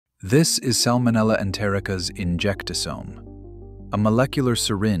This is Salmonella enterica's Injectisome, a molecular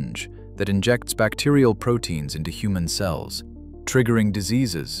syringe that injects bacterial proteins into human cells, triggering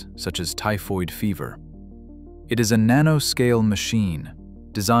diseases such as typhoid fever. It is a nanoscale machine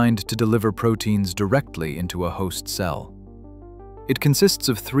designed to deliver proteins directly into a host cell. It consists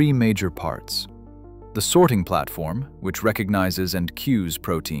of three major parts: the sorting platform, which recognizes and cues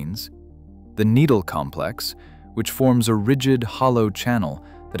proteins; the needle complex, which forms a rigid, hollow channel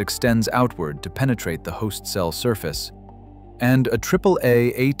that extends outward to penetrate the host cell surface; and a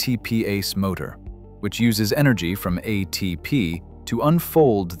AAA ATP-ACE motor, which uses energy from ATP to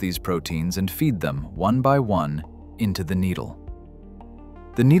unfold these proteins and feed them, one by one, into the needle.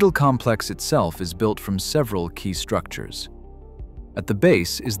 The needle complex itself is built from several key structures. At the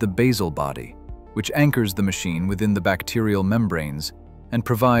base is the basal body, which anchors the machine within the bacterial membranes and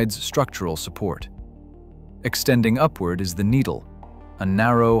provides structural support. Extending upward is the needle, a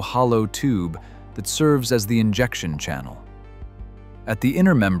narrow, hollow tube that serves as the injection channel. At the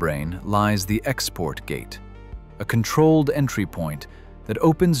inner membrane lies the export gate, a controlled entry point that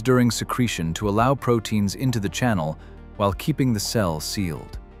opens during secretion to allow proteins into the channel while keeping the cell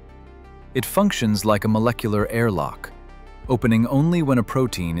sealed. It functions like a molecular airlock, opening only when a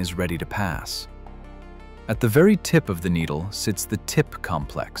protein is ready to pass. At the very tip of the needle sits the tip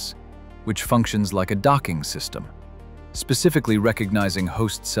complex, which functions like a docking system, specifically recognizing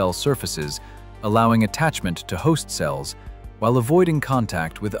host cell surfaces, allowing attachment to host cells while avoiding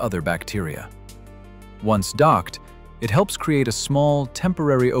contact with other bacteria. Once docked, it helps create a small,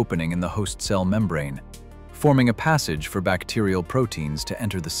 temporary opening in the host cell membrane, forming a passage for bacterial proteins to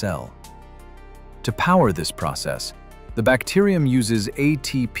enter the cell. To power this process, the bacterium uses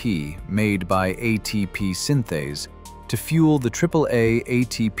ATP made by ATP synthase to fuel the AAA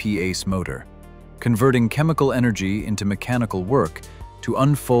ATP-ACE motor, converting chemical energy into mechanical work to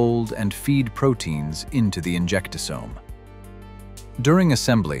unfold and feed proteins into the injectisome. During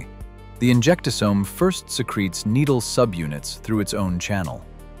assembly, the injectisome first secretes needle subunits through its own channel.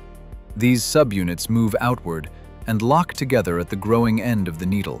 These subunits move outward and lock together at the growing end of the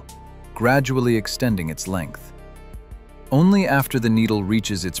needle, gradually extending its length. Only after the needle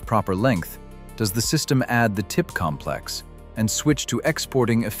reaches its proper length does the system add the tip complex and switch to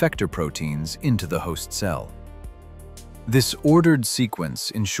exporting effector proteins into the host cell. This ordered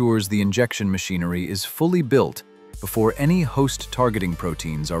sequence ensures the injection machinery is fully built before any host-targeting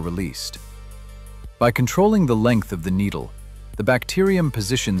proteins are released. By controlling the length of the needle, the bacterium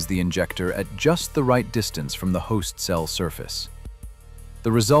positions the injector at just the right distance from the host cell surface.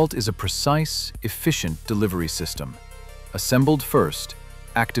 The result is a precise, efficient delivery system, assembled first,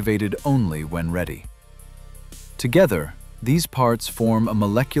 activated only when ready. Together, these parts form a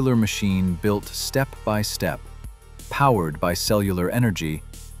molecular machine built step by step, powered by cellular energy,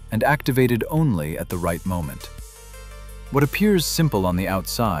 and activated only at the right moment. What appears simple on the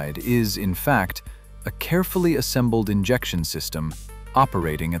outside is, in fact, a carefully assembled injection system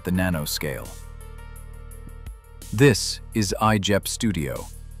operating at the nanoscale. This is iJEP Studio.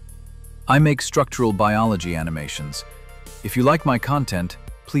 I make structural biology animations. If you like my content,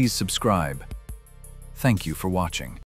 please subscribe. Thank you for watching.